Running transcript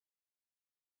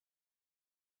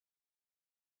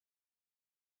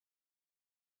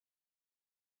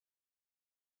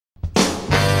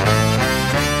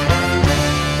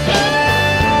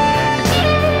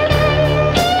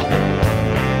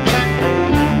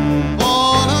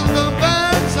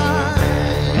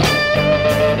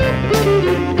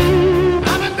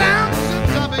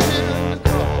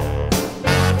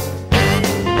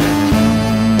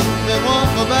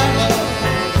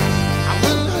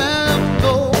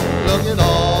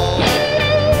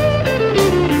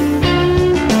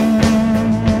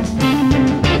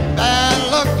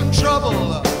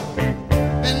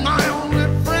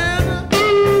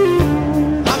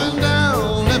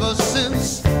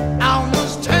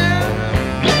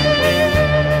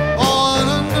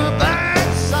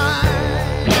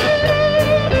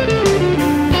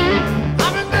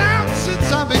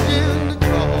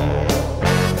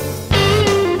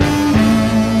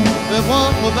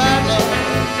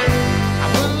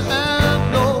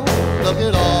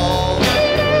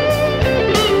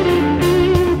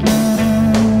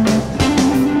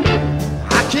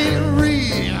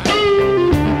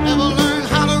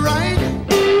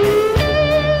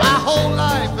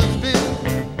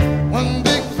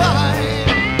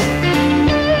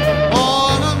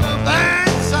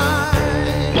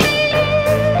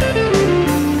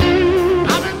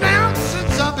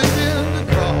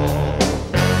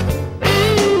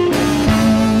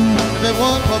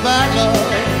weren't for bad luck,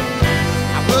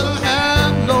 I wouldn't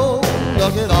have no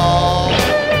luck at all.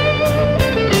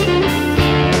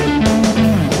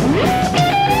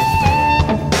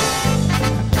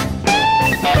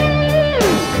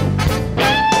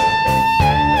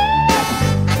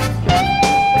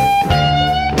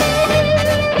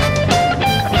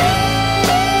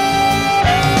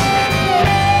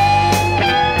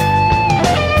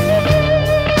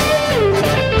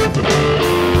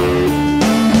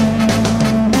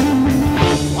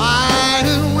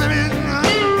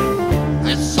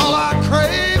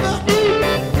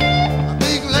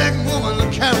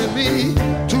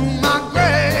 To my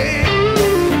grave,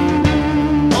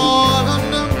 born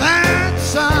under that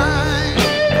sign,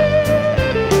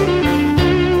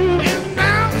 and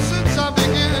now since I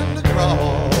began to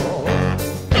crawl,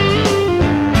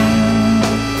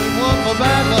 it wasn't for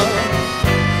bad luck,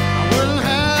 I wouldn't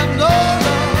have no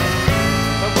luck.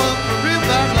 If it wasn't for real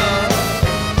bad luck,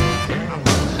 I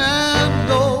wouldn't have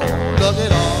no luck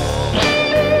at all.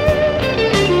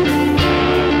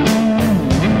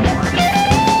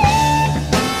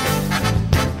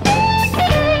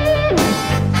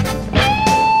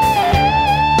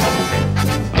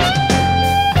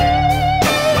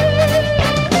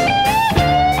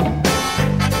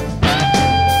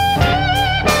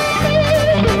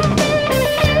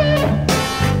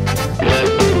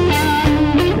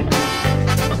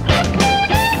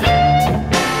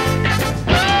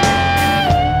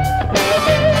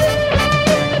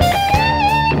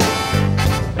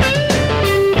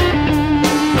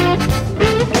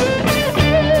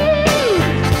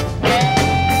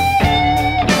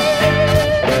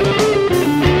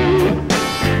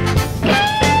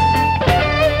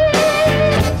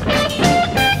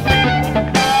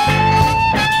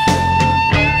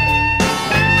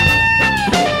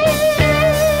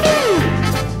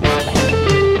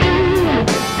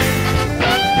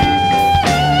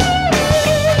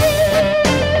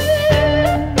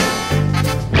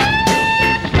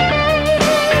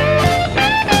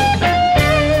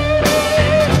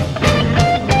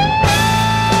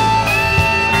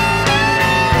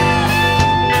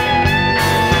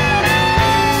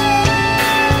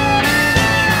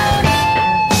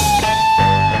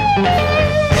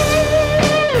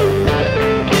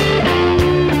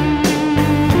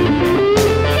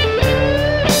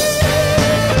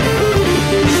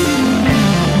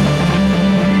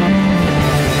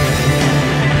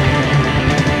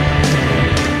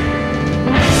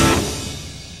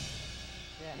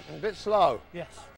 A bit slow. Yes.